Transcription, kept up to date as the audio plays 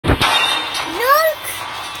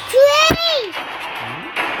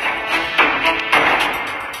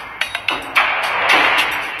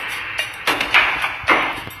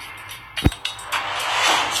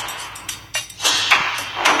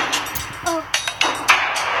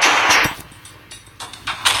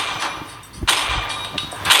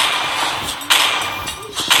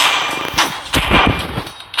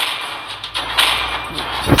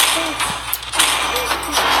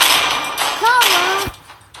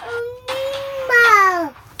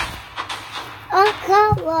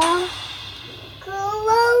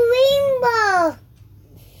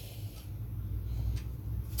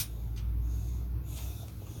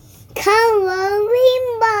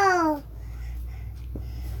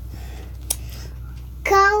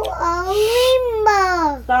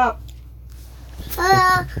Stop.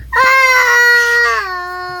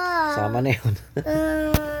 Sama na yun.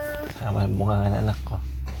 Sama mo nga ang anak ko.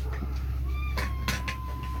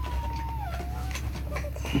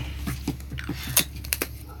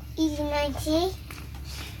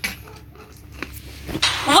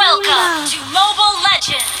 Welcome to Mobile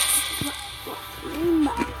Legends!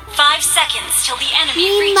 5 seconds till the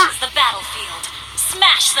enemy reaches the battlefield.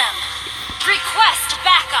 Smash them! Request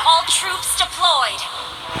backup! All troops deployed!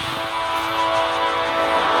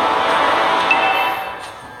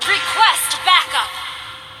 Request backup!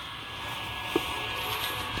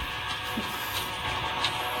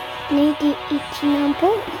 Maybe it's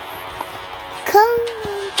number. Come.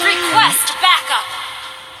 Request backup!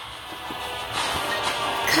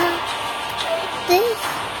 Come. This.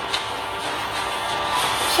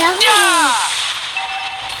 Shall we?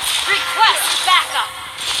 Request backup!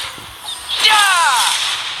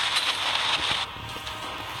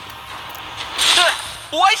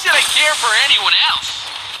 Why should I care for anyone else?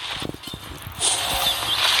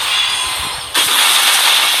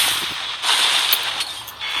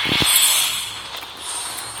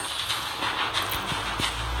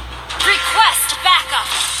 Request backup!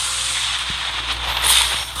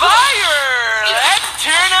 Fire! Let's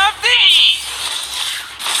turn up the heat!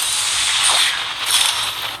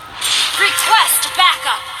 Request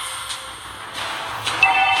backup!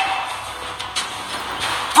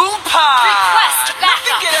 Boompa! Request Nothing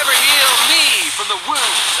backup! can ever heal me from the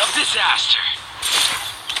wounds of disaster.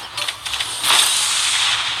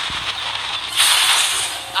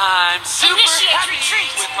 I'm super Initiate happy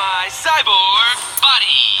retreat. with my cyborg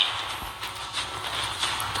body.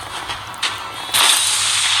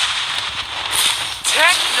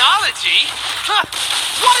 Technology? Huh,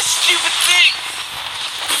 what a stupid thing!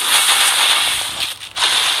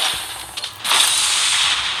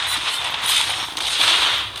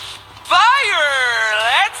 Fire!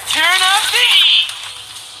 Let's turn up the heat!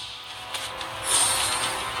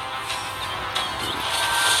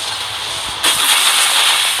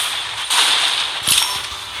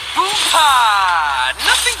 Boompa!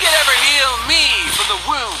 Nothing can ever heal me from the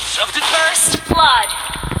wounds of the First blood!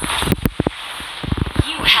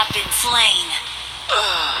 You have been slain.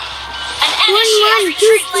 An enemy has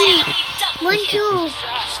retreated. One, two.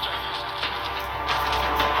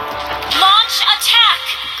 Launch attack!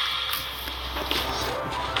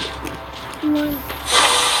 One.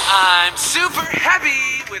 I'm super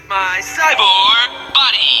happy with my cyborg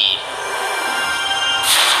body.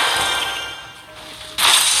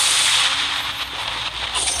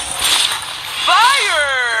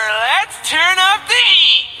 Fire! Let's turn up the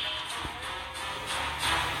heat!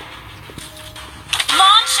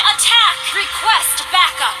 Launch attack! Request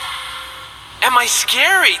backup! Am I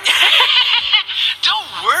scary? Don't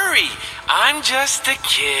worry, I'm just a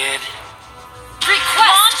kid. Request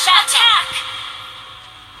launch attack!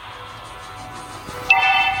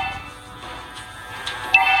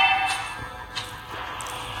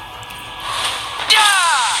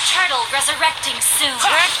 Turtle resurrecting soon.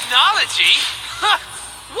 Technology? Huh,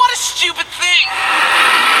 what a stupid thing!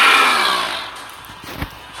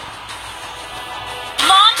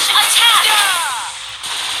 Launch attack!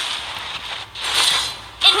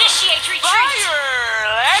 Initiate retreat! Fire!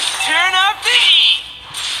 Let's turn up the heat!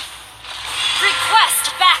 Request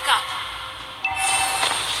backup!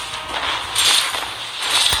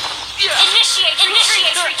 Initiate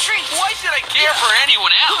retreat! Why should I care for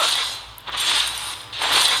anyone else?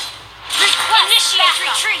 Initiate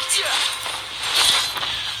retreat!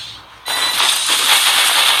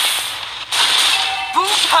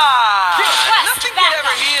 Boompa! Request Nothing can ever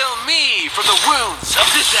backup. heal me from the wounds of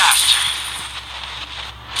disaster.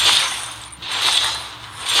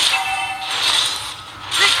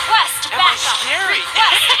 Request Am I backup! scary?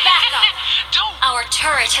 Request backup! Don't. Our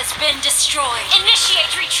turret has been destroyed.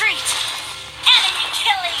 Initiate retreat! Enemy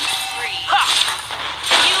killing spree! Ha!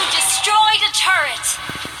 You destroyed a turret!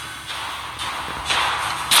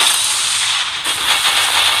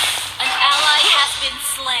 An ally has been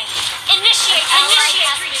slain. Initiate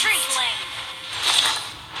retreat!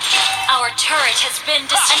 Our turret has been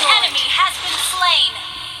destroyed. An enemy has been slain.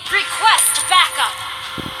 Request backup.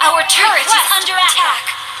 Our turret is under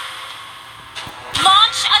attack.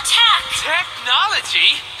 Launch attack.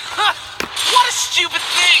 Technology? Huh, what a stupid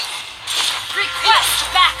thing!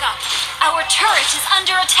 Request backup. Our turret is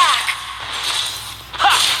under attack.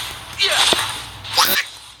 Ha! Yeah!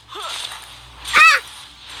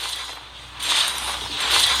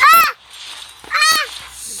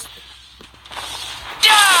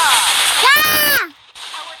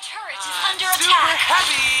 Our turret is under Super attack.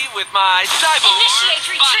 happy with my cyborg Initiate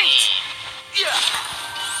retreat. body. Yeah!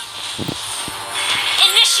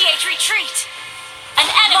 Initiate retreat. An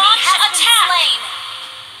enemy has been slain.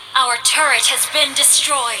 Our turret has been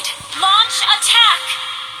destroyed. Launch attack.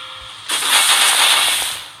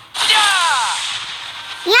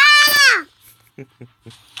 Yeah! Yeah!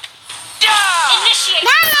 Yeah! Initiate.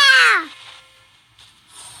 Yeah!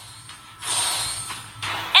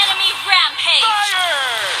 Enemy rampage.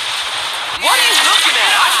 Fire! What are you looking at?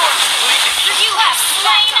 I'm more complete than you. You have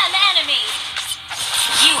slain an enemy.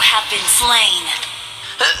 You have been slain.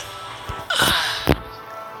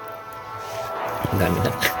 Ang dami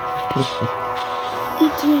na.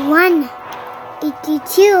 81, 82,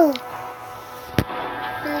 81,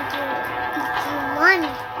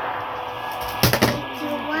 81.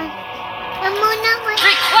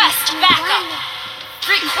 Request backup.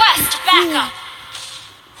 Request backup.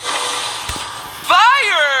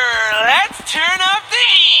 Fire! Let's turn up the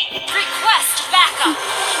heat! Request backup.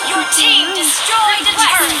 Your team destroyed a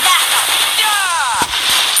turret. Backup. Yeah!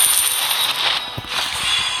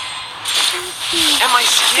 Am I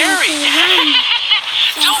scary?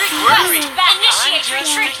 Don't worry. Initiate I'm just a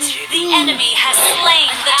retreat. kid. The enemy has slain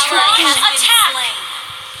the turret. Has been slain.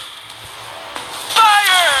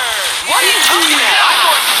 Fire! What are you looking at? I'm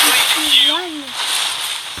more complete than you.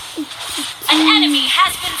 An enemy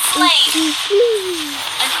has been slain.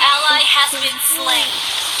 An ally has been slain.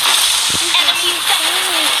 Enemy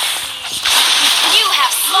double. You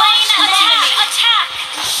have slain an enemy. Attack.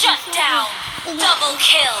 Shut down. Double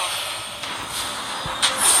kill.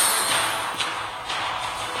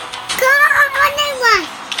 Go on that one.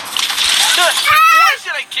 Why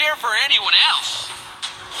should I care for anyone else?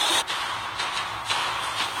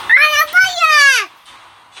 Fire!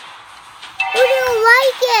 Who don't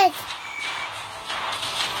like it?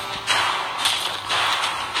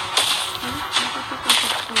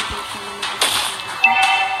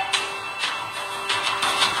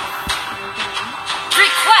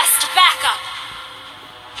 Request backup.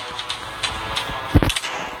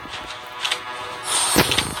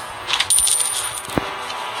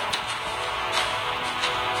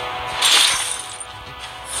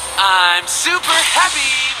 I'm super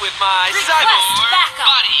happy with my Request cyborg backup.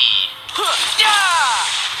 body. Yeah!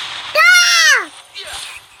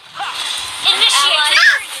 Initiate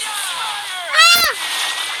retreat.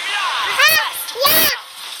 Request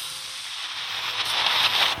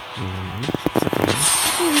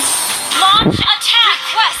launch attack.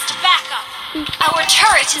 Request backup. Our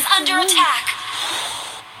turret is under attack.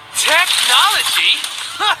 Technology?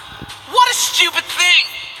 Huh, what a stupid thing!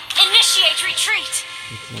 Initiate retreat.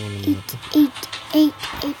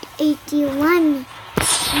 81.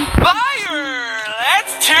 Fire!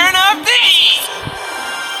 Let's turn up the heat!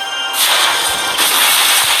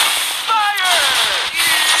 Fire!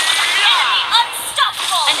 Enemy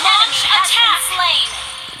unstoppable. An launch attack. Slain.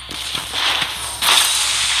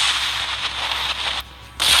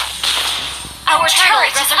 Our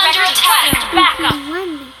turret is under attack. Backup.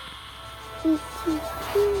 81.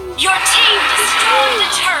 Your team destroyed the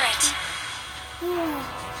turret.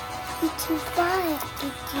 85.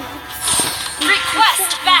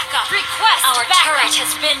 Request backup. Request. Our turret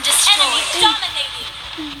has been destroyed. Enemy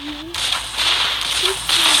dominating.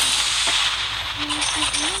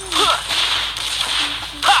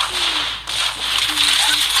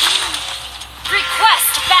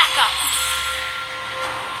 Request backup.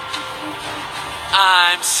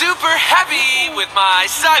 I'm super happy with my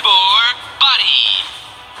cyborg body.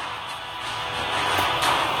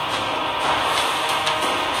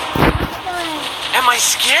 Am I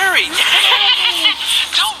scary?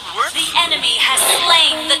 Don't worry. The enemy has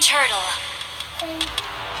slain the turtle.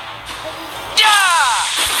 Yeah!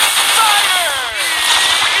 Fire!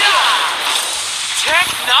 Yeah!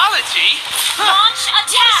 Technology? Huh, Launch what a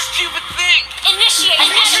attack. stupid thing! Initiate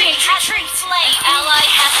retreat. Slain. Ally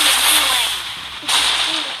has been slain.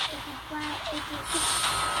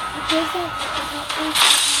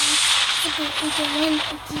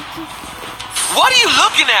 What are you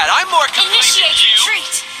looking at? I'm more complete Initiate than you.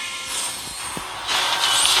 retreat.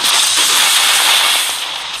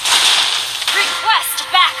 Request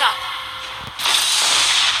backup.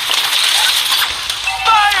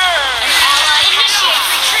 Fire! Ally initiate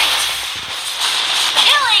retreat.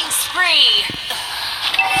 Killing spree.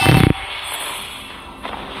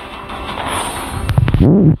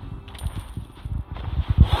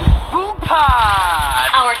 Boom-pod!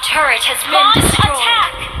 Our turret has been destroyed.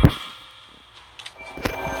 Attack.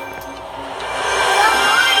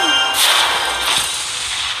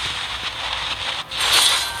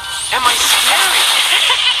 Am I scary?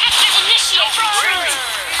 Initiate retreat.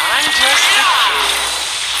 I'm just a kid.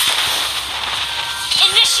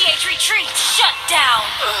 Initiate Initiate retreat. Shut down.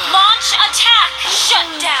 Launch attack.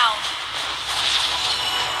 Shut down.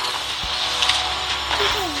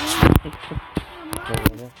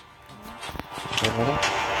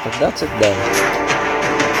 But that's it then.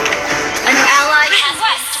 An ally has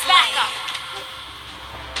request backup.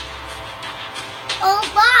 Oh,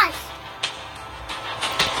 boss.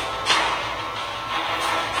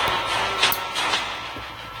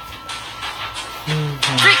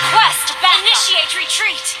 Request back. Initiate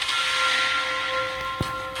retreat.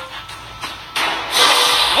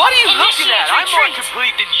 What are you looking Initiate at? I'm more retreat.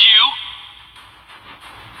 complete than you.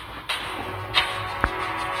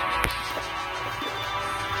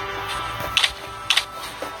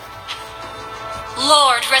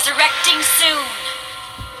 Lord resurrecting soon.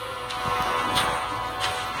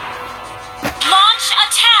 Launch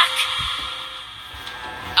attack.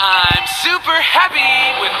 I'm super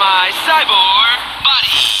happy with my cyborg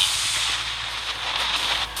body.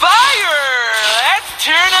 Fire! Let's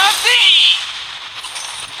turn up the heat.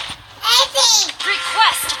 Eddie.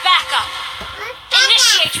 Request backup.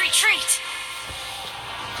 Initiate retreat.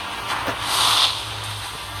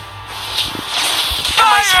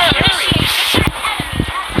 Fire!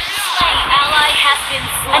 Ally has been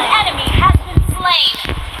slain. An enemy has been slain.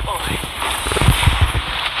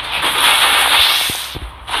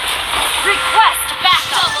 Request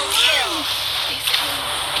backup. Double kill.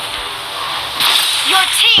 Your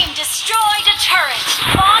team destroyed a turret.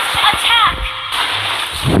 Launch attack.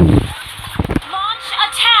 Launch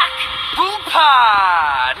attack. Boompa!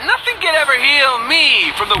 Nothing can ever heal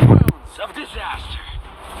me from the wounds of disaster.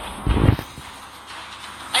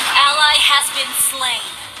 An ally has been slain.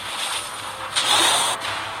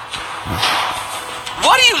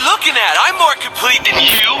 What are you looking at? I'm more complete than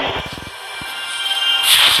you.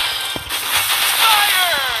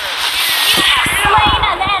 Fire! You have slain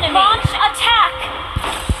an enemy. Launch attack.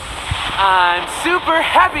 I'm super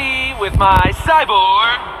happy with my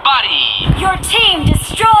cyborg body. Your team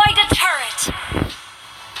destroyed a turret.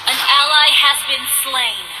 An ally has been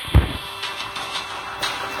slain.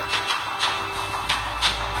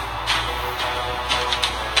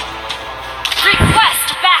 Request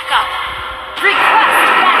backup. Request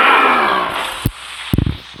backup.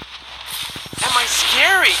 Am I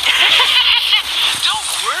scary? Don't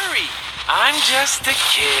worry. I'm just a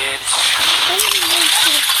kid.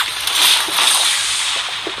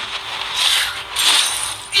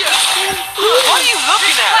 Yeah. What are you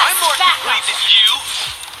looking at? I'm more complete than you.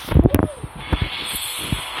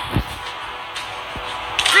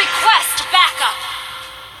 Request backup.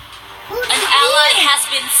 An ally has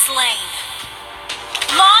been slain.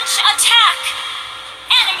 Launch attack.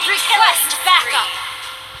 Enemy request backup.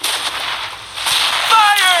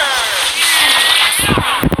 Fire!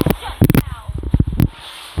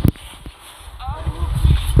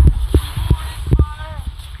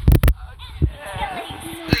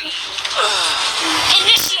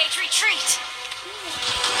 Initiate retreat.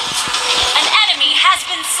 An enemy has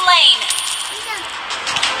been slain.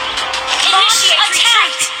 Initiate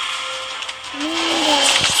retreat.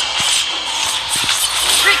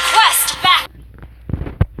 Request back.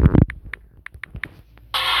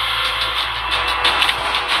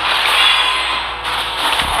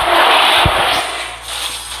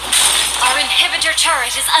 Our inhibitor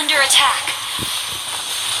turret is under attack.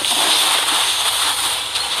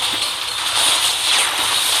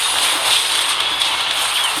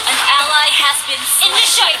 An ally has been slain.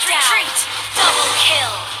 Initiate retreat. Double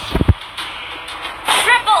kill.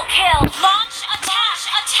 Triple kill. Launch attack.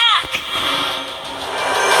 Attack.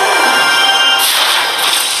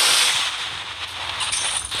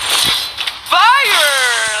 Fire!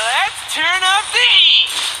 Let's turn up the heat.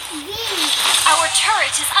 Our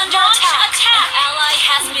turret is under attack. An ally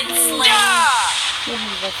has been slain. Yeah.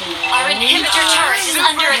 Our inhibitor turret is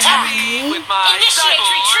under Super attack. happy with my Initiate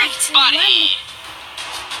cyborg retreat. body.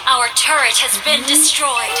 Our turret has been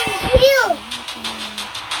destroyed. Heal.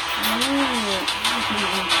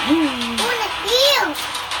 Wanna heal.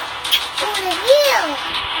 Wanna heal.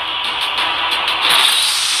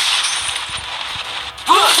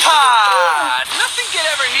 Boompa! Nothing can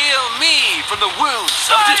ever heal me from the wounds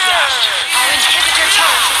of disaster. Our inhibitor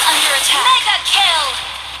turret is under attack. Mega kill.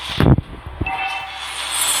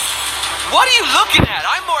 What are you looking at?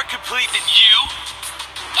 I'm more complete than you.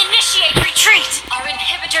 Initiate retreat. Our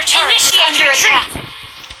inhibitor turret is under attack.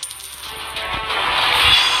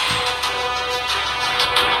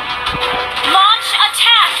 Launch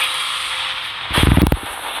attack.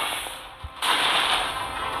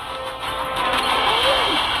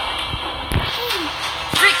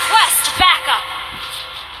 Request backup.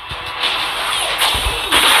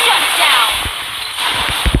 Shut down.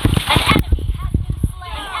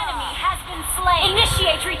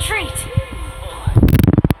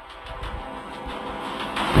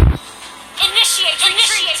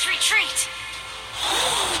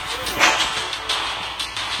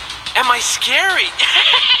 am I scary?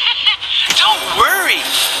 Don't worry,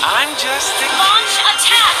 I'm just a Launch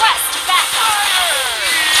attack. Request backup.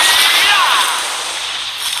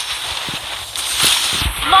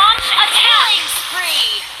 Launch attack.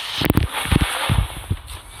 Spree.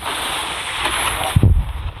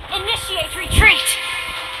 Initiate retreat.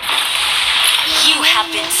 You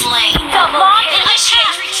have been slain. Launch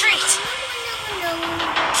initiate retreat.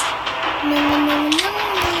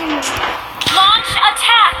 Launch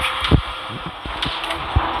attack.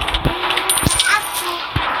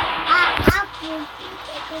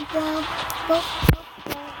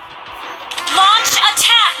 Launch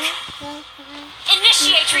attack.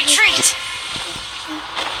 Initiate retreat.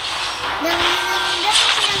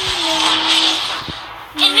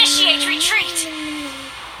 Initiate retreat.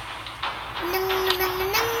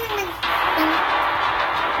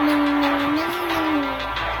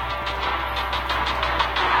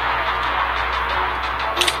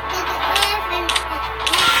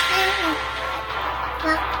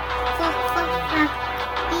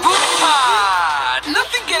 Ah,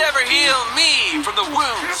 nothing can ever heal me from the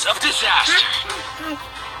wounds of disaster.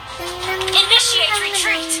 Initiate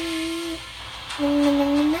retreat.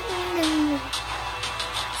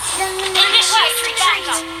 Initiate retreat.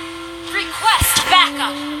 Request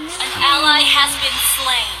backup. An ally has been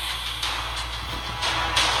slain.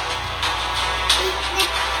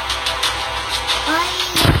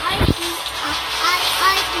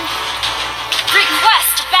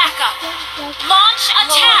 Request backup. Launch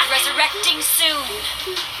attack. Lord resurrecting soon.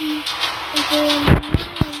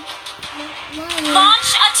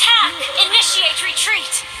 Launch attack. Initiate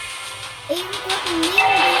retreat.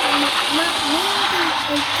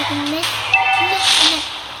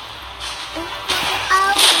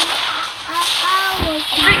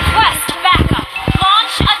 Request backup.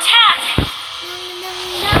 Launch attack.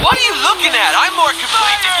 What are you looking at? I'm more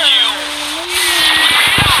complete than you.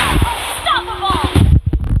 Unstoppable.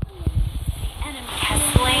 Enemy has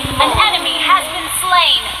slain. An enemy has been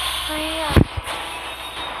slain.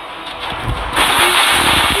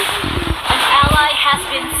 An ally has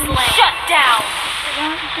been slain. Shut down.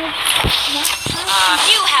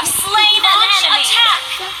 You have slain an enemy. Attack.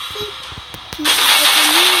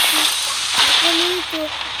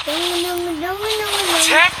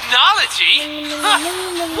 Technology? Huh,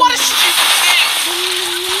 what a stupid thing!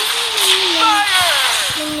 Fire!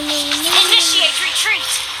 Initiate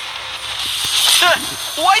retreat.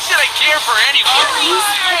 Why should I care for anyone? Killing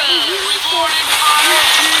spree.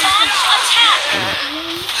 Launch attack.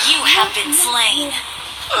 You have been slain.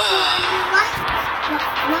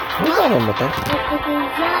 Ikaw namatay.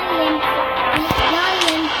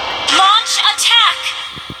 Launch attack.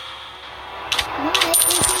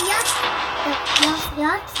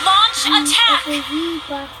 Launch attack.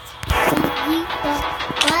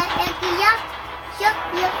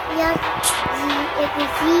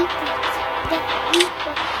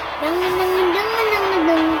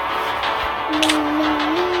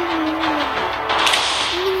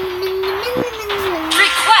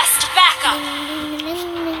 Request backup.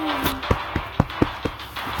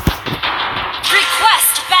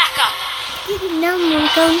 Request backup.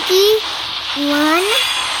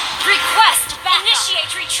 Request backup.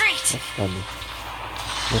 Initiate retreat.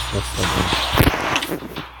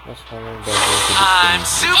 Mas kamu bagus. I'm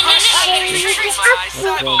super happy with my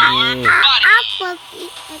cyborg body.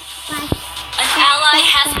 An ally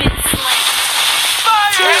has been slain.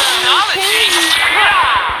 Fire technology!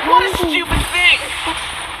 Ah, what a stupid thing!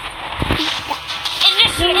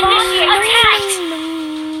 Initiate attack.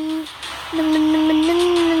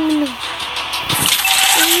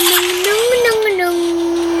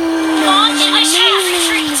 Launch attack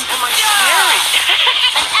retreat. Am I scary?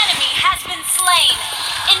 An enemy has been slain.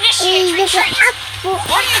 Initiate retreat.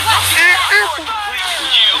 What are you looking at?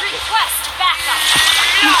 You? Request backup.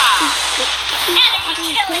 Enemy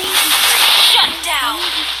killing. Shut down.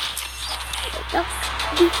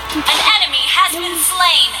 An enemy has been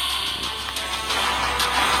slain.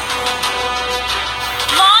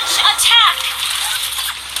 Launch attack.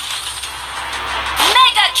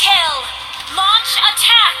 Mega kill. Launch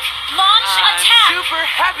attack. Launch I'm attack. super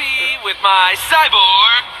happy with my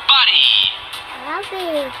cyborg body.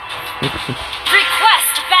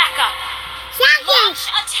 Request backup. Launch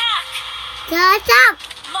attack.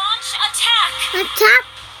 Launch attack.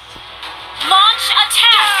 Launch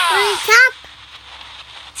attack.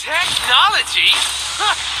 Technology?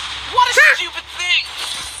 Huh, what a stupid thing!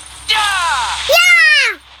 Yeah!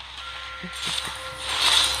 Yeah!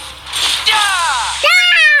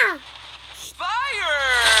 Fire!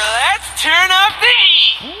 Let's turn up the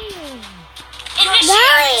heat!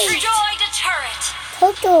 Initiate. Destroy the turret.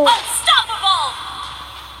 Unstoppable.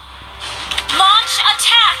 Launch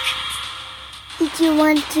attack! If you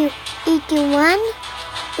want to, if you want,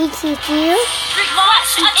 if you do,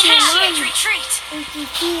 Launch initiate retreat! if you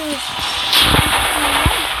do.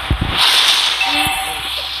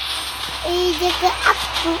 Just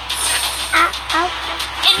up.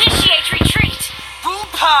 Initiate retreat!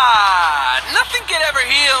 Boopa! Nothing can ever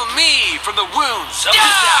heal me from the wounds of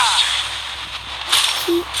disaster.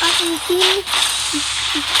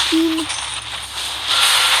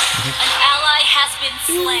 An ally has been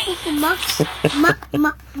slain. Max.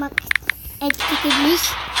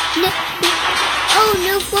 Education. Oh,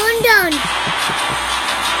 no phone down.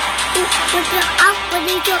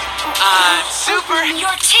 I'm super.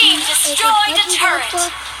 Your team destroyed a turret.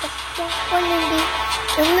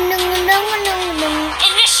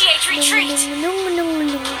 Initiate retreat.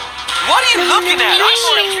 What are you looking at?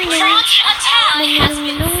 Initiate retreat. Launch attack. Ally has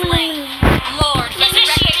been slain. Lord,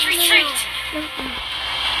 initiate retreat.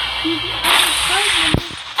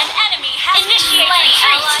 An enemy has initiate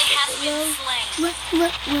retreat. Ally has been slain.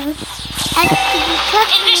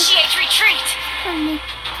 Initiate retreat.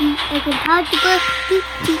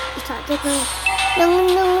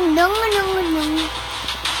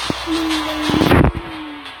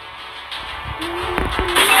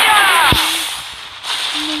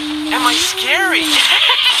 Am I scary?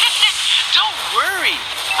 Don't worry.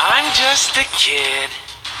 I'm just a kid.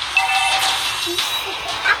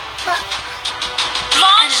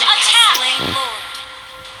 Launch attack.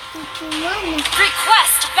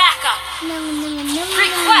 Request backup.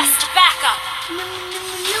 Request backup.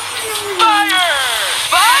 Fire!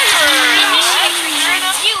 Fire! Initiate retreat.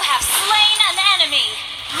 You have slain an enemy.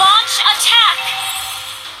 Launch attack.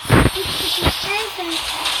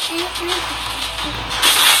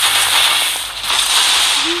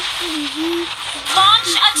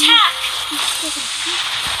 Launch attack.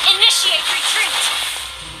 Initiate retreat.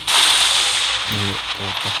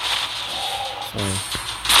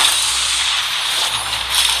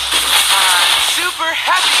 I'm super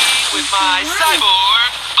happy with my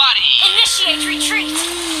cyborg body. Initiate retreat.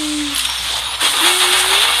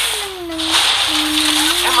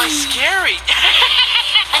 Am I scary?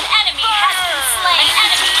 An enemy has been slain. An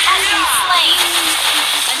enemy has been slain.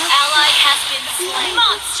 An ally has been slain.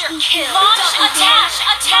 Monster kill. Launch attack.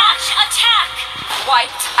 Attack.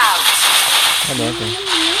 Wiped out. Ano ito?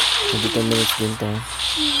 Hindi 10 minutes din to.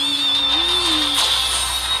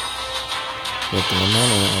 Ito naman,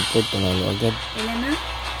 ang upload, panalo agad. Ilan na?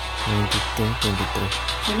 15,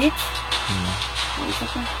 23. Minutes? Isa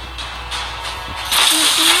pa.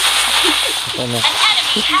 Ito na. An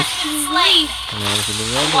enemy has been slain. Panalo sila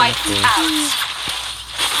yan. Wiped out.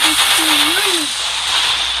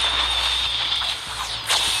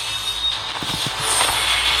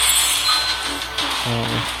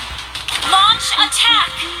 Launch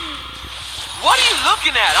attack. What are you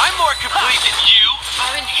looking at? I'm more complete than you.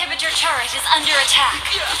 Our inhibitor turret is under attack.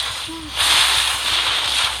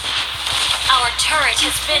 Our turret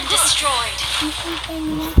has been destroyed.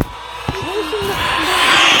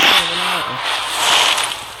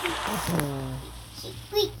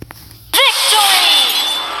 Victory!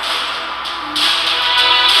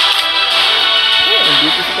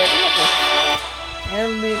 Dito si Daddy ako.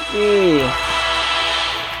 MVP!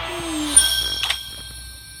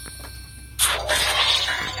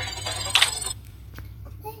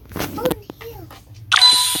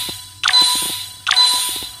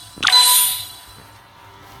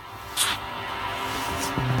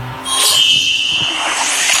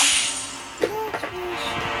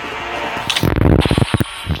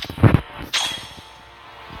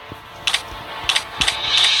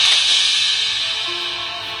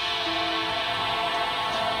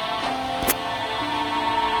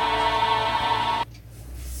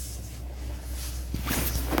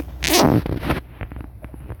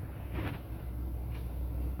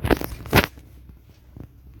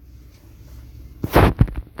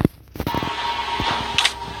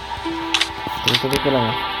 Tuloy ko lang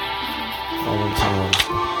Awal sa awal.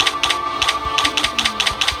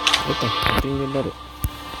 Ito, continue laro.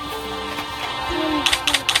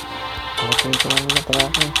 Nakapunta lang na pala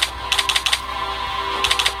ako.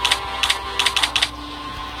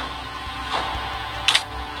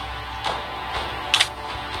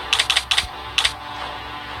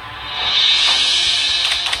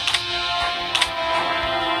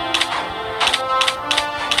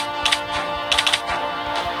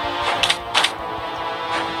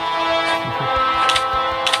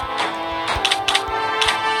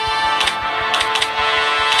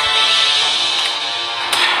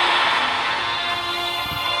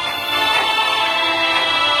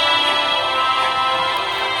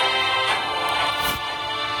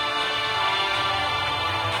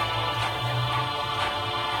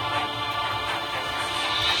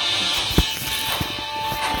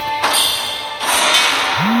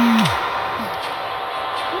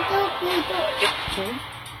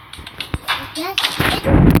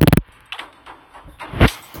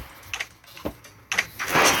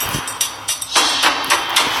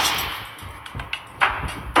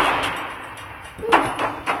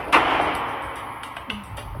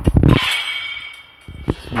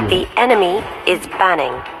 The enemy is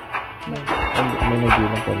banning. May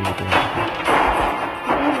nagbilang pa rin dito.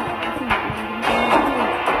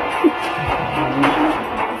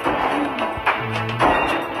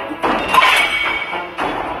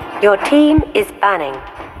 Your team is banning.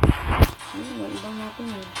 Ibang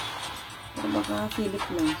natin eh. Pero baka Philip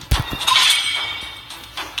lang.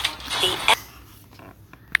 The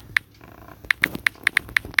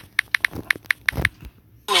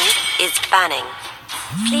enemy is banning.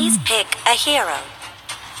 Please pick a hero.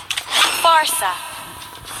 Barca.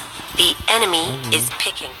 The enemy is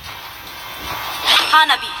picking.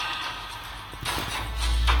 Hanabi.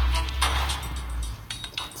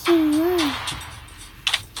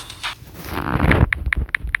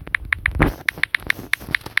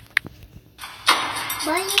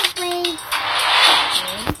 Why you playing?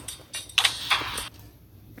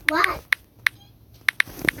 What?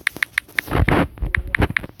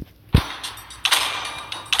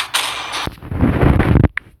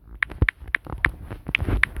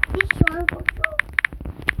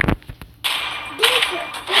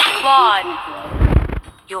 Claude.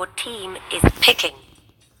 Your team is picking.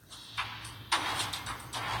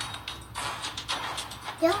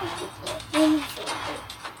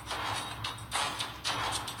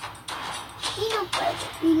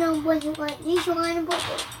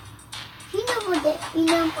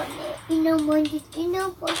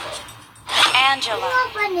 Angela.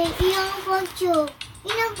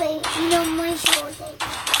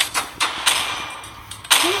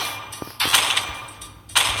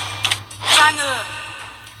 Chang'e.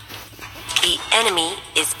 The enemy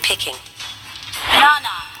is picking.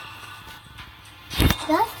 Nana.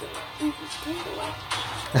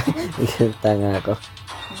 Tanga ako.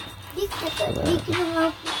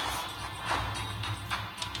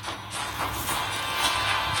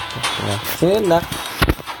 Sino yun, Nak?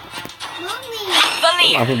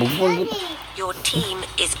 Valir. Ako bugbog ito. Your team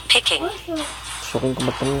is picking. Suking ko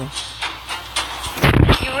ba't mo?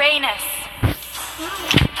 Uranus.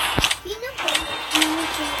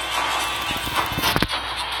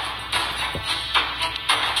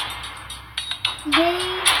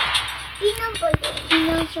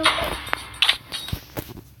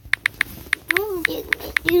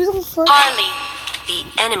 Harley. The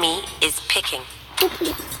enemy is picking.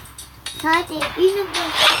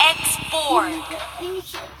 X4.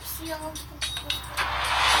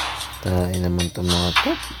 Tayo naman itong mga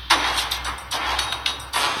to.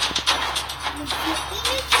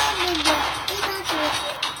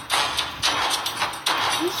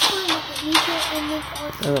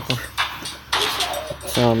 Ano ko?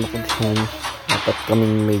 Sama ko din. Dapat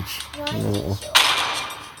kaming mage. Oo.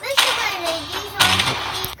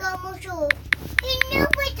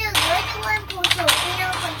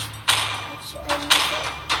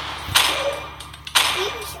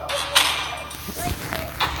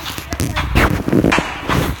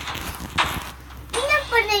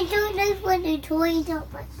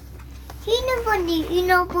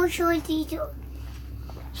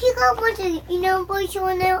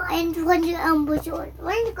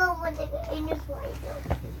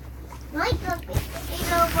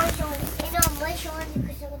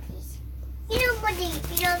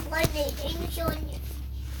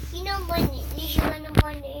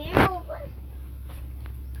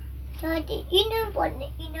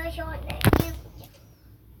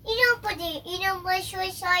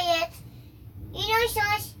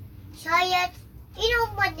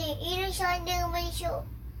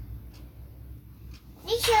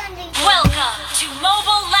 Welcome to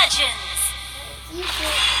Mobile Legends.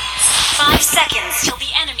 5 seconds till the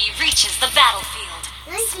enemy reaches the battlefield.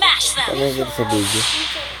 Smash them. Ano yung sa video?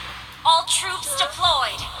 All troops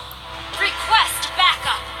deployed. Request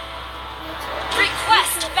backup.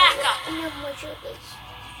 Request backup.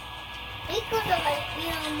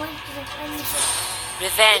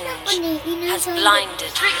 Revenge has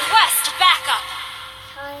blinded. Request backup.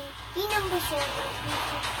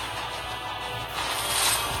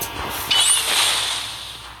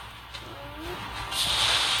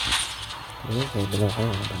 Ano kayo? Dala ko.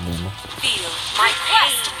 Ano mo? Feel my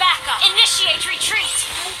request backup. Initiate retreat.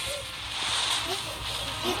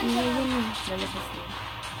 Request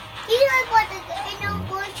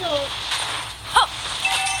backup.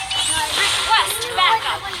 Request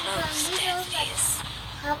backup.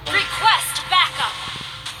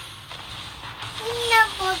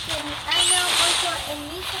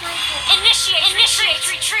 Initiate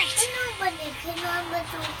retreat.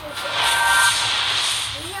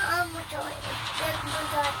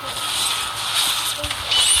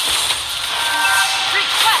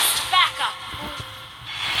 Request backup.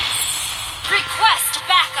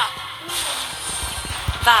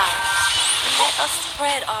 Val, let us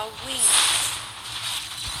spread our wings.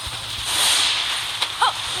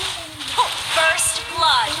 First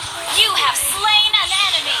blood. You have slain an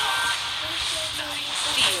enemy.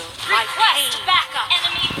 Feel my Request pain. backup.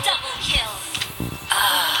 Enemy double kill.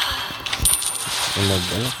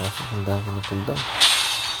 Kaso ang dami na cooldown.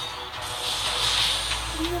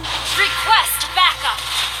 Request backup.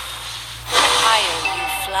 The higher you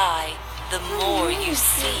fly, the more you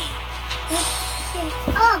see.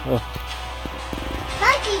 Oh!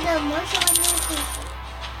 Bakit naman sa kanito?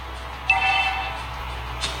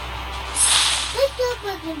 Ito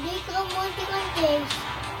pag hindi ka munti kang days.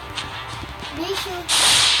 Dito.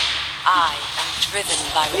 I am driven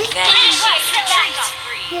by revenge. Request backup.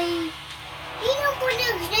 Hey. Sino po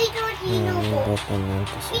dito? Sino po? Dapat na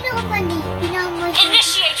kasi Sino ka pa ni? Pinamay.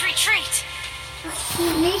 Initiate retreat.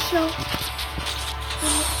 Dito.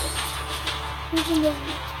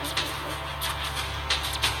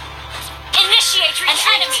 Initiate retreat. An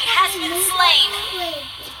enemy has been slain.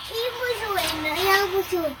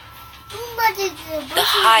 The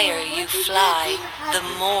higher you fly, the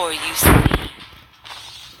more you see.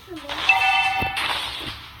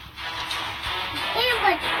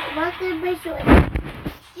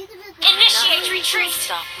 Initiate retreat.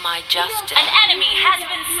 Stop my justice. An enemy has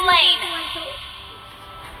been slain.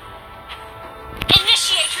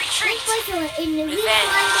 Initiate retreat.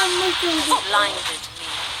 Blinded me.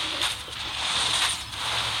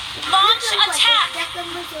 Launch attack.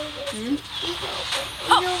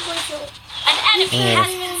 An enemy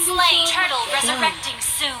has been slain. Turtle resurrecting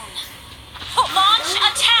soon. Launch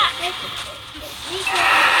attack.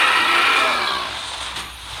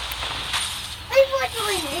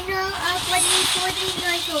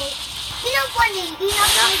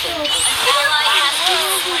 Ally has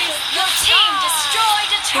been slain. Your team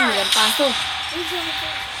destroyed a Walang turret. paso.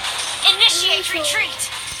 Initiate retreat.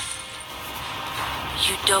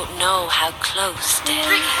 You don't know how close death.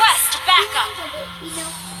 Request backup.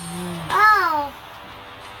 Oh.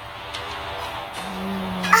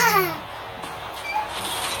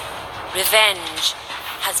 Revenge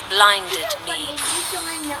has blinded me.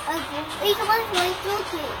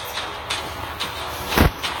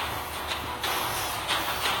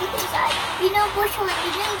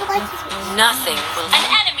 Nothing will. An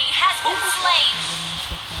enemy has been slain.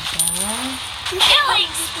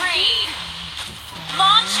 Killing spree.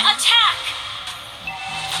 Launch attack.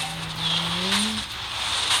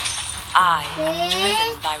 I am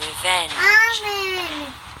driven by revenge.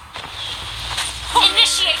 Amen.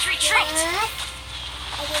 Initiate retreat.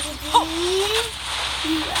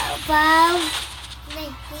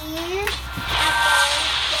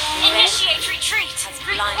 Initiate retreat.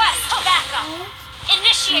 Request backup.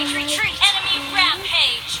 Initiate retreat. Enemy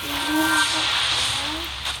rampage.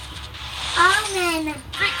 Amen.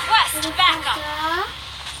 Request backup.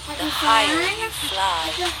 The higher you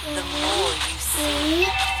fly, the more you see.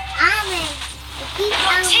 Amen.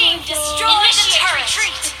 Your team destroyed the turret.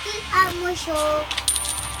 Retreat.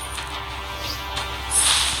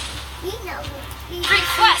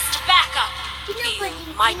 Request backup. Feel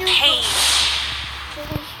my pain.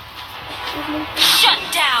 Shut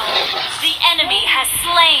down. The enemy has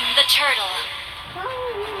slain the turtle.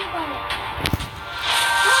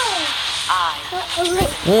 I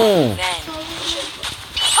Hmm. revenge.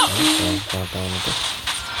 Tatawag na to.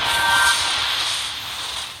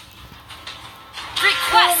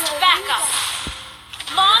 Request backup.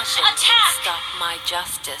 Launch attack. Stop my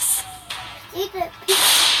justice.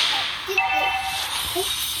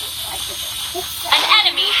 An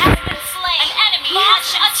enemy has been slain. An enemy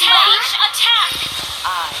launch attack. Launch attack.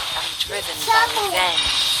 I am driven by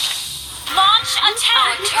revenge. Launch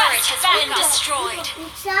attack. Our turret has been destroyed.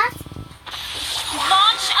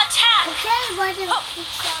 Launch attack.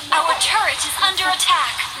 Our turret is under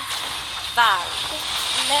attack. Val,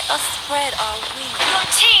 let us spread our wings. Your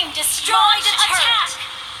team destroyed a turret.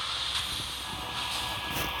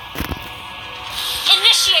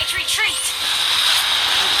 Initiate retreat.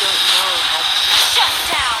 You don't know how. Shut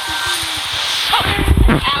down.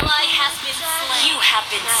 Ally has been slain. You have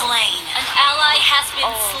been slain. An ally has been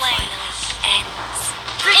All slain. ends.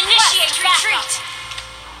 Initiate retreat.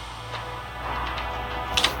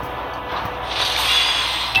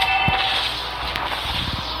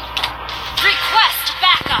 Request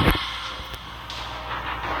backup.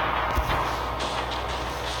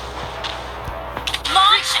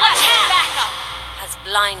 Launch attack. Backup. Has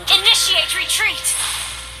blinded. Initiate retreat.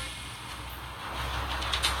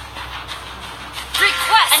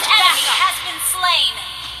 Request an enemy has been slain.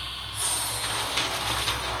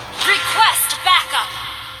 Request backup.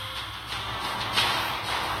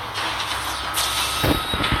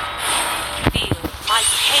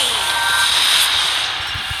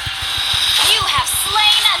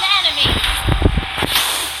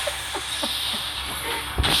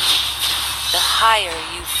 higher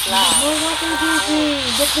you fly. More water, baby.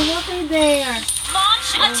 Get the water there. Launch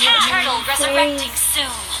attack. Turtle resurrecting soon.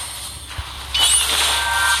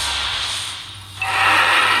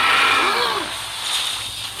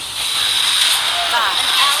 An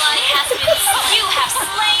ally has been slain. You have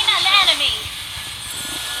slain an enemy.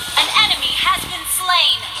 An enemy has been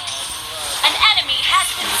slain. An enemy has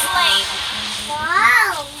been slain.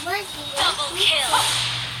 Wow, what Double kill.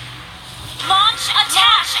 Launch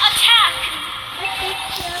attack. Attack.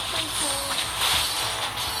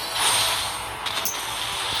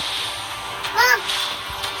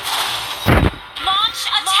 Launch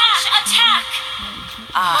attack. Attack.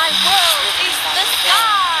 My world is the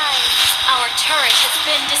sky. Our turret has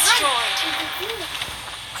been destroyed.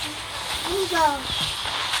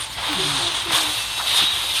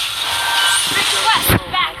 Request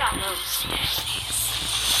backup.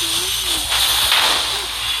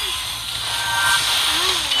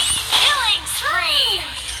 Killing spree.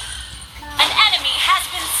 An enemy has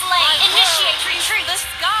been slain. Initiate retreat. The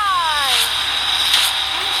sky.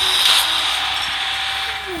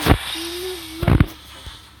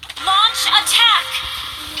 Launch attack.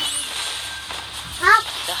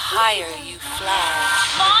 The higher you fly.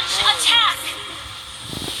 Launch attack.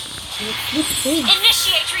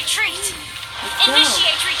 Initiate retreat.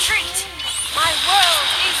 Initiate retreat. My world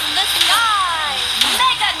is in the sky.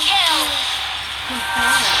 Mega kill.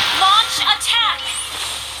 Launch attack.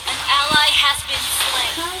 An ally has been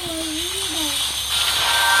slain.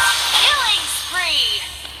 Killing spree.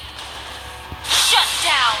 Shut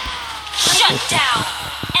down. Shut down.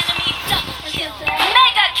 Enemy double kill.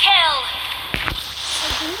 Mega kill.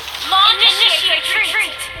 Launch initiate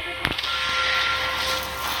retreat.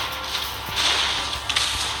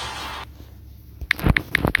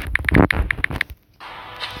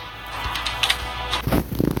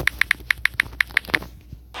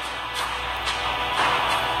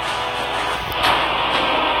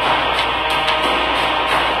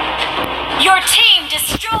 Your team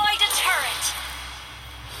destroyed a turret.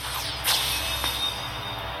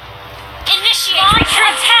 Initiate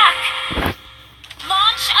attack.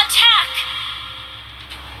 Launch attack.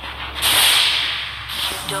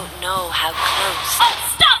 You don't know how close.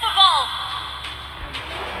 Unstoppable.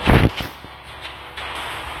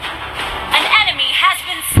 An enemy has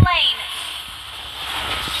been slain.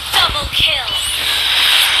 Double kill.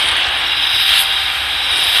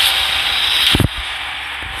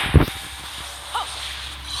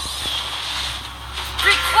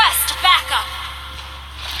 Request backup.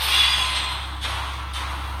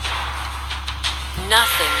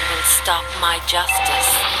 Nothing will stop my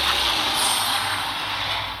justice.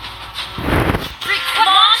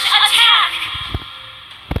 Launch attack.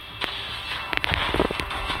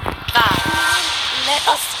 Let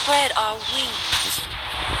us spread our wings.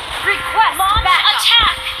 Request launch backup.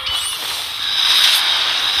 Attack.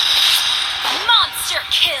 Monster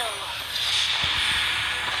kill.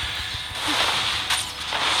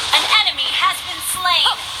 An enemy has been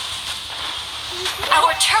slain.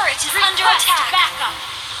 Our turret is under attack. Backup.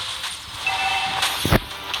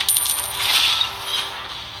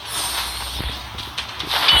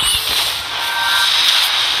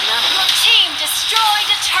 Your team destroyed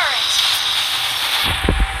a turret.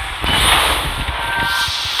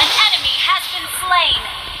 An enemy has been slain.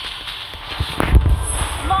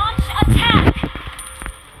 Launch attack.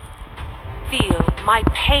 Feel my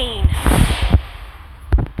pain.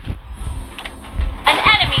 An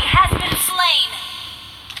enemy has been slain.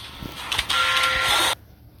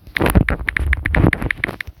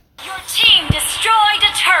 Your team destroyed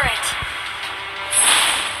a turret.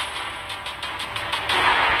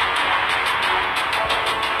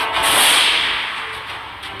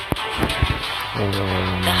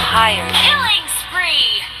 The higher. Killing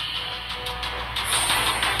spree.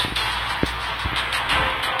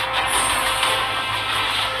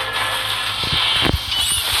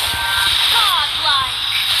 Godlike.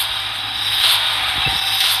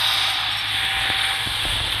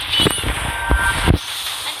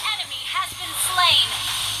 An enemy has been slain.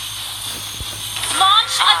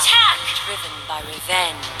 Launch attack. Driven by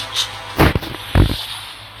revenge.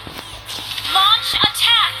 Launch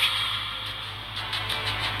attack.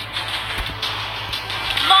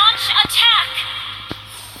 Launch attack.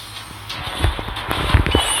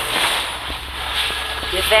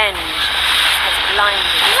 Revenge has blinded.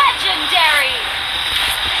 Legendary.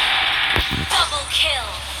 Double kill.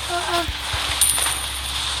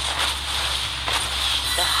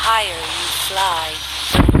 The higher you fly,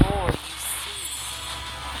 the more you see.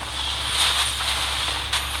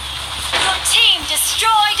 Your team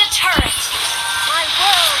destroyed a turret. My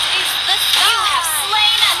world is the sky. You have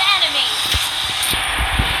slain an enemy.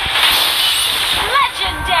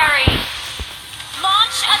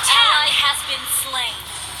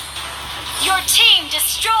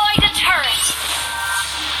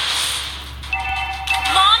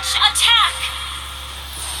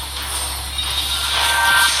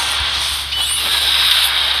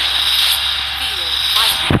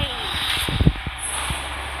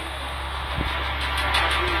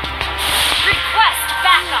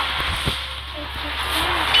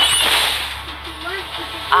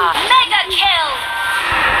 Mega kill!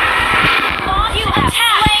 You have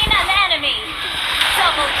slain an enemy!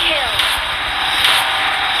 Double kill!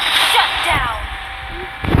 Shut down!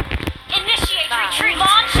 Initiate retreat!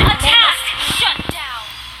 Launch attack! Shut down!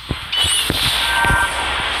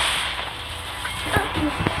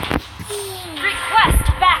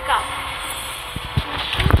 Request backup!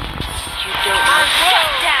 You don't Shut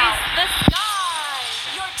down! The sky!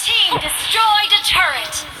 Your team destroyed a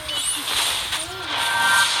turret!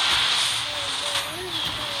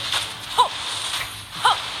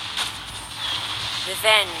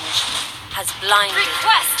 Revenge has blinded.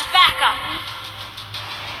 Request backup!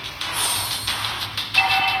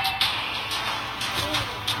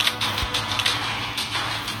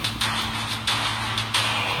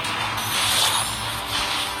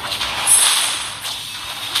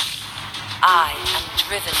 I am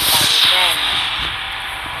driven by revenge.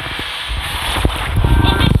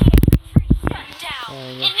 Shut down!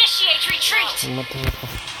 Initiate retreat! Namatay ako.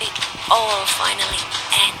 It all finally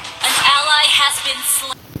ends. An ally has been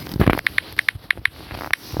slain.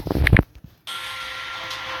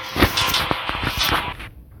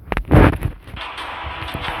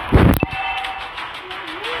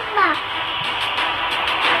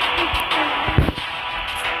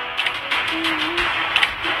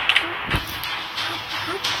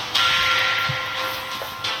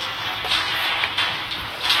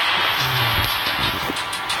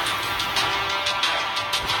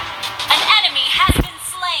 An enemy has been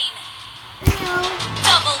slain.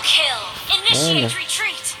 Double kill. Initiate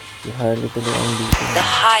retreat. Si Harley tuloy ang dito. The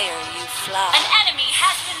higher you fly, An enemy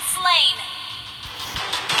has been slain.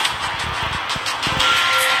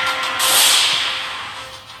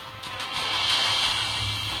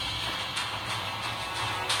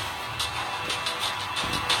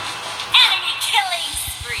 Enemy killing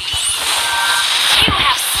spree. You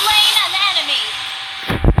have slain an enemy.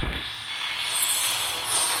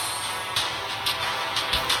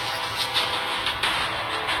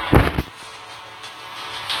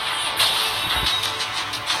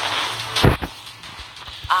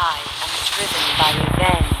 I am driven by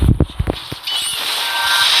revenge.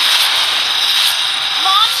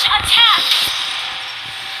 Launch attack.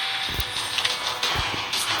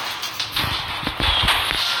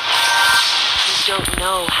 You don't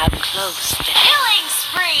know how close they are. Killing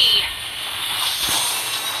spree.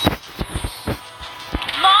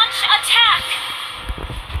 Launch attack.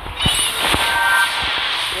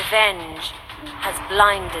 Revenge has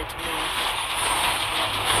blinded me.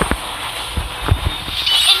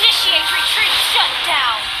 Initiate retreat. Shut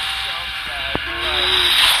down.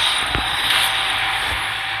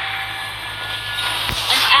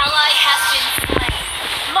 An ally has been slain.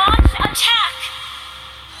 Launch attack.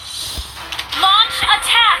 Launch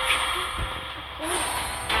attack.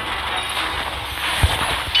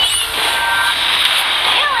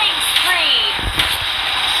 Killing spree.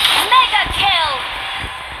 Mega kill.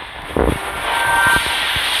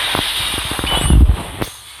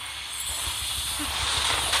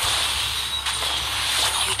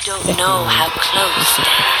 You don't know how close they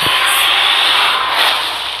are.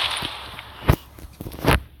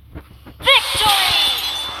 Victory.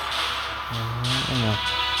 Ano?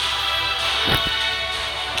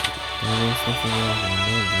 Tuloy sa sila.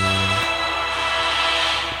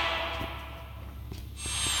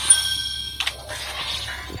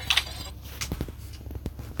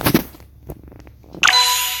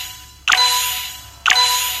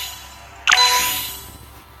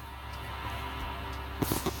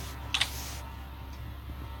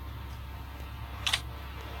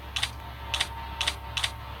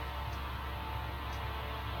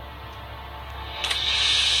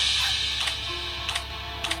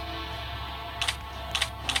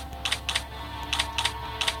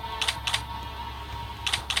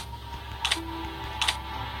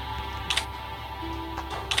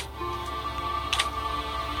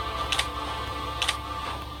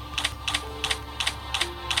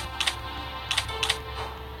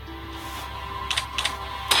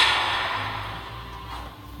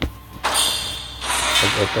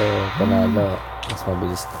 Pag ito panalo, mas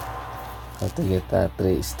mabilis na. How to get a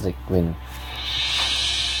 3 streak win.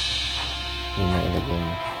 Yun na ilagay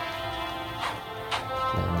mo.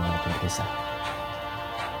 Lagyan natin isa.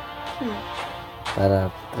 Para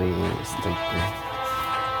 3 streak win.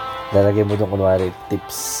 Lalagay mo doon kunwari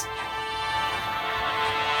tips.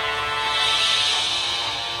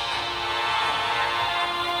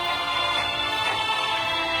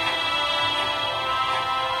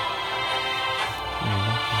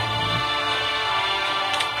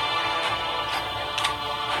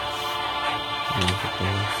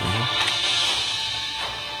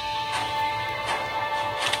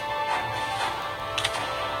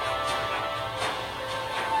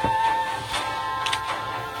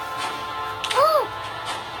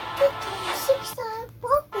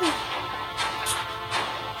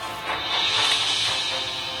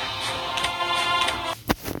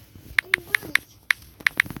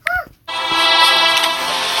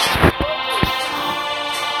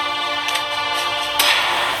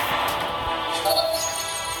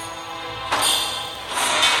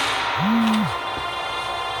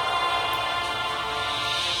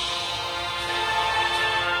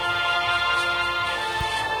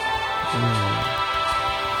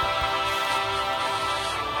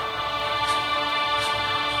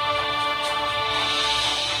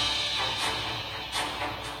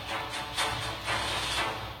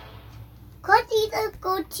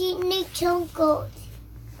 Sydney Goat.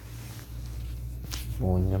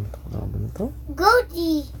 Munyam to. Kalaban to.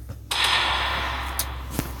 Goaty.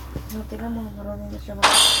 No, tingnan mo, marunong na siya mag...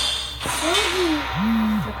 Goaty.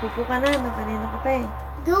 Nagpupo ka na, kanina ka pa eh.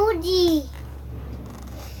 Goaty.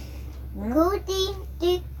 Hmm? Goaty.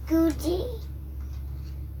 Goaty.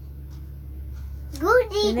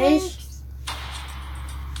 Goaty. Finish?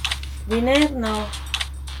 Winner, no.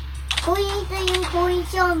 Kuya, ito yung kuya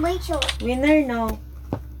siya, Rachel. Winner, no.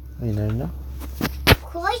 Winner na.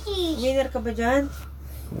 Kuya. Winner ka ba dyan?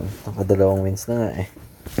 Nakadalawang wins na nga eh.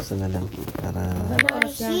 Gusto na lang. Para... Ano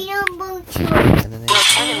oras yan? Sino Rachel? Ano na Your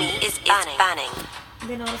yun? enemy is banning.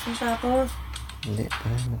 Hindi na oras ng tapos. Hindi.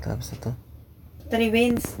 Ay, matapos na to. 3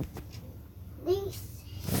 wins. Please.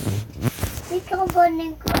 Ikaw ba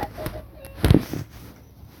ng kwarto?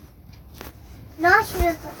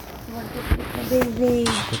 Nasa Baby.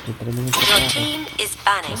 53 minutes na Your ako. team is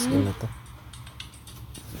banning. Last game na to.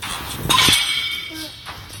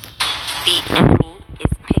 The enemy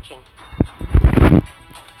is picking.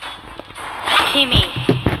 Kimi,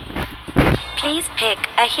 please pick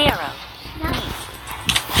a hero.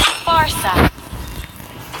 Barca,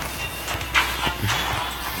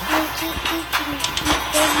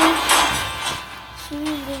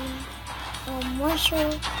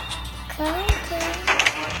 Marshall Carter.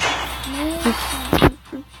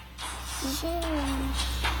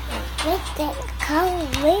 Let that color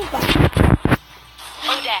label.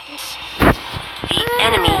 Odette. the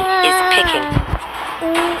enemy is picking.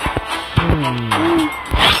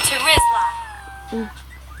 Terizla.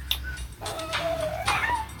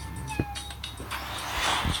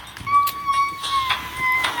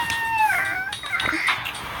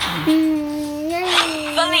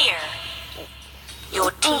 Valier.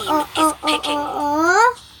 Your team is picking.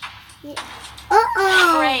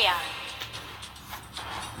 Freya.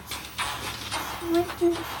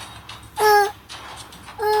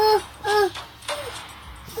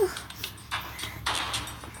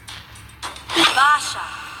 Basha.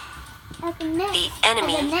 The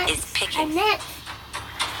enemy is picking.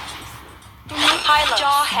 Hylos.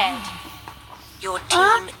 Jawhead. Your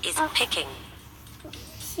team is picking.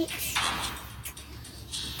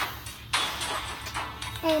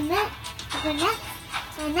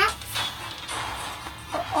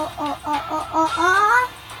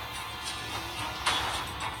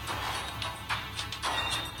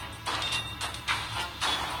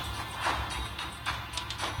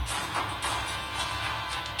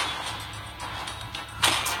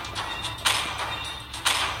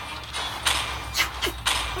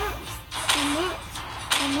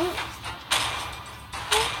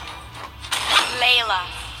 Layla.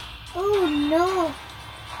 Oh no!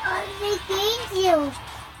 I thank you.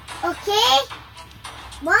 Okay?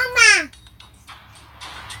 Mama!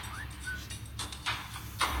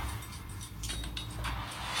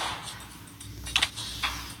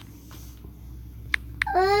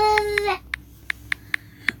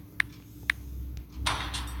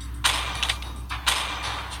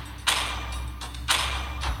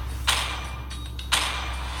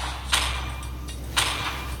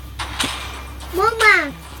 Mama!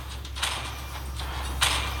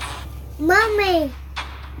 Mommy!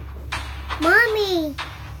 Mommy!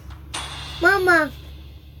 Mama!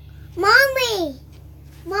 Mommy!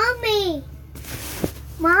 Mommy!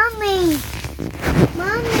 Mommy!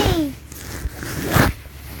 Mommy!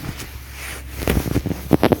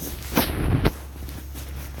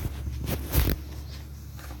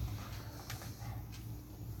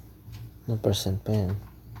 Anong percent pa yan?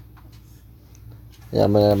 Kaya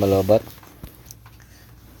mo na malobat?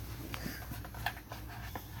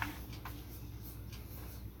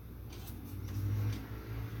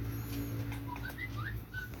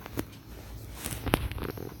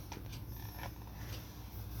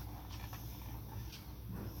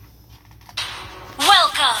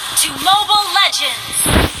 Welcome to Mobile Legends!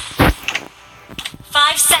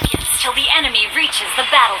 5 seconds till the enemy reaches the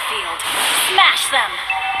battlefield. Smash them!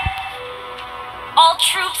 All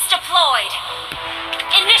troops deployed!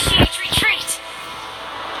 Initiate retreat!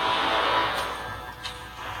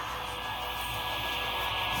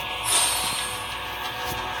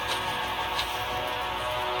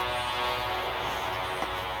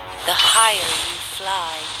 The higher you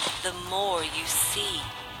fly, the more you see.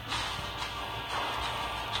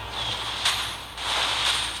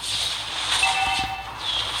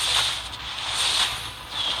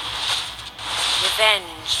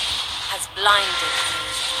 Revenge has blinded me.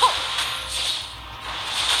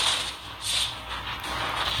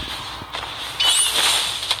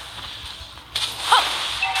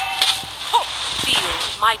 Feel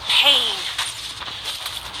my pain.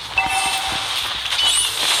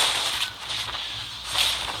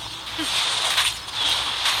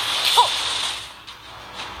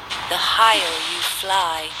 higher you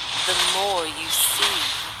fly, the more you see.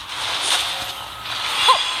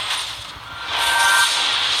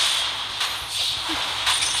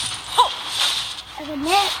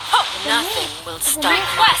 Nothing will stop my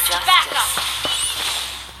Request backup. justice.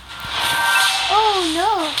 Oh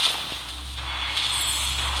no.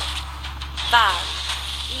 Val,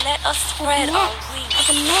 let us spread our wings.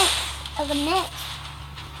 Of a net.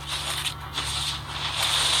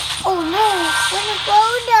 Oh no, we're gonna go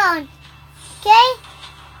down. Okay?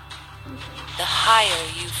 The higher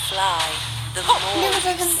you fly, the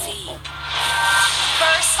more you see.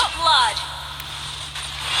 First blood.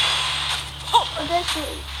 Oh, that's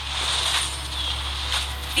it.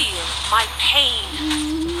 Feel my pain.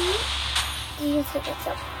 Do you think it's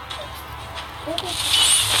up?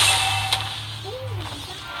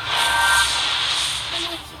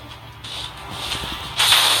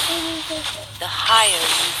 The higher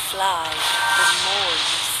you fly, the more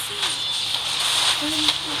you see.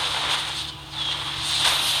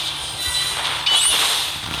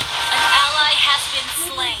 An ally has been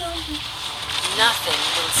slain. Nothing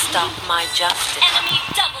will stop my justice. Enemy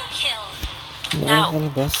double kill. Now,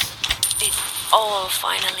 Nakalabas. it all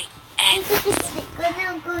finally ends.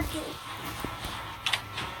 Gonna go to.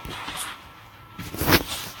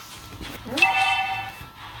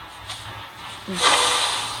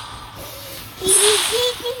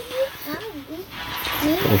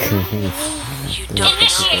 You don't know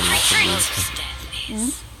Initiate what retreat. close death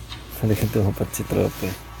is. Talagang tumapat si Trope.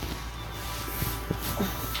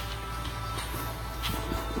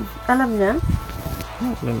 Alam niya?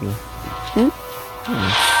 Alam niya.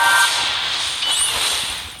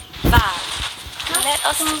 Val, let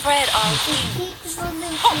us spread our wings.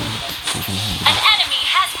 An enemy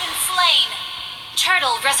has been slain.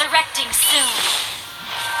 Turtle resurrecting soon.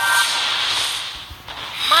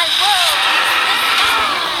 My world is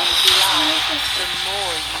The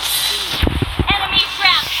more you see, enemy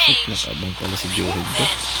rampage. Nakabang pala si Johid ko.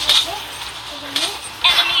 then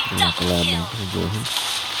Enemy double Nakalaban kill. ko si Johid.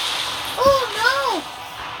 Oh no!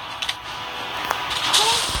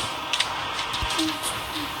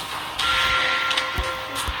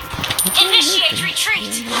 Initiate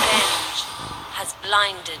retreat. revenge has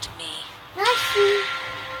blinded me. Nashi.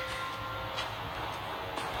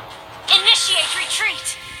 Initiate retreat.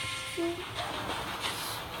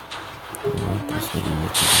 Tapos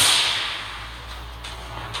nag-init siya.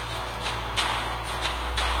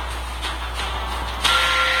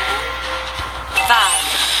 Val,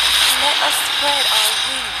 let us spread our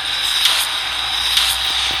wings.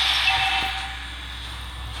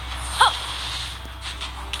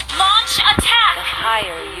 Launch The attack.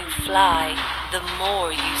 higher you fly, the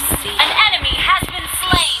more you see. An enemy has been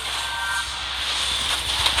slain.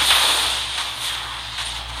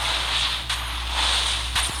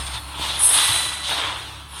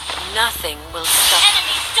 Nothing will stop.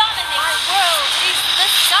 Enemy dominating. My world is the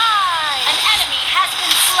sky. An enemy has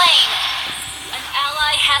been slain. An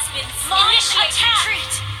ally has been slain. Initiate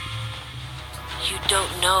retreat. You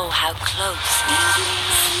don't know how close it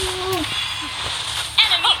is.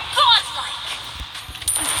 Enemy godlike.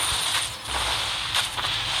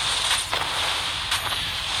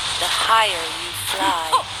 The higher you fly,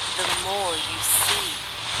 the more you see.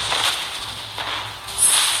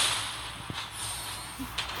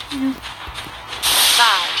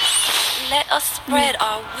 Val, let us spread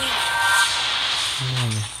our wings.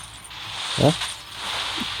 Ha?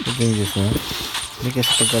 Ito yung Diyos na? Hindi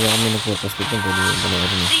kasi pagkala kami nag-focus dito, pwede yung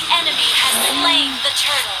panoorin mo. The enemy has slain the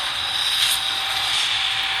turtle.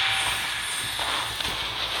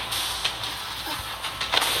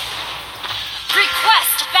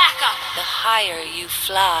 Request backup. The higher you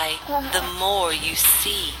fly, the more you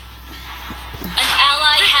see. An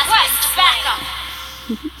ally has been backup.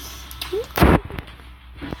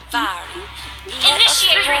 Val, let us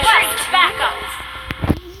Initiate spread request our backup.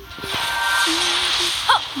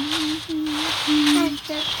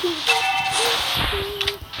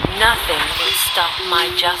 Nothing will stop my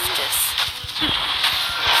justice.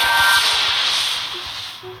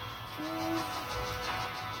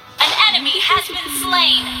 An enemy has been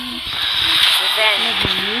slain. Revenge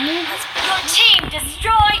has Your team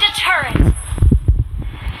destroyed a turret.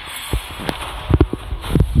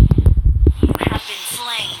 You have been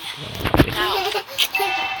slain. now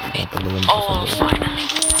Napalaman ko all sa finally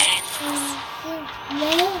ends.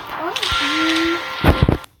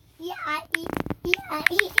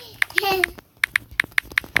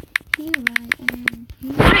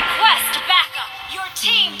 Request backup. Your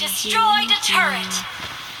team destroyed a turret.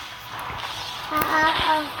 The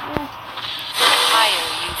higher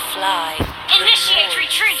you fly, the Initiate more you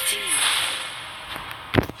retreat. see.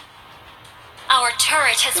 Our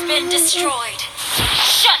turret has been destroyed.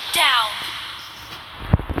 Shut down.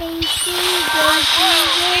 Thank you.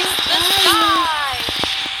 The sky.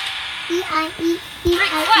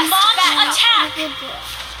 Request attack.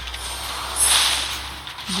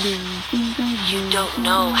 You don't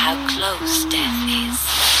know how close death is.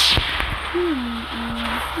 You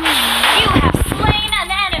have slain an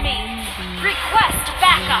enemy. Request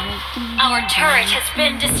backup. Our turret has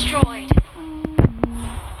been destroyed.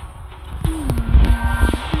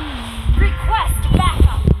 Request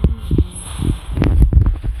backup.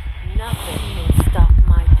 Nothing will stop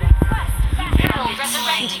my death. Request backup.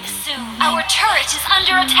 Resurrecting soon. Our turret is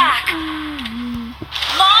under attack.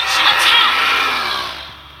 Launch attack.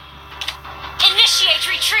 Initiate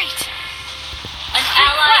retreat. An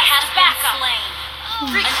ally has been slain.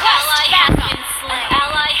 An ally has been slain. An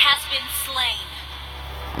ally has been slain.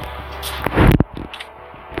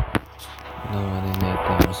 Namarinate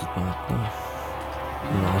ako sa pangatlo.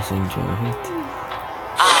 Nakasenjoy it.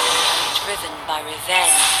 Driven by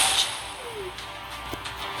revenge.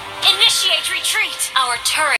 Initiate retreat. Our turret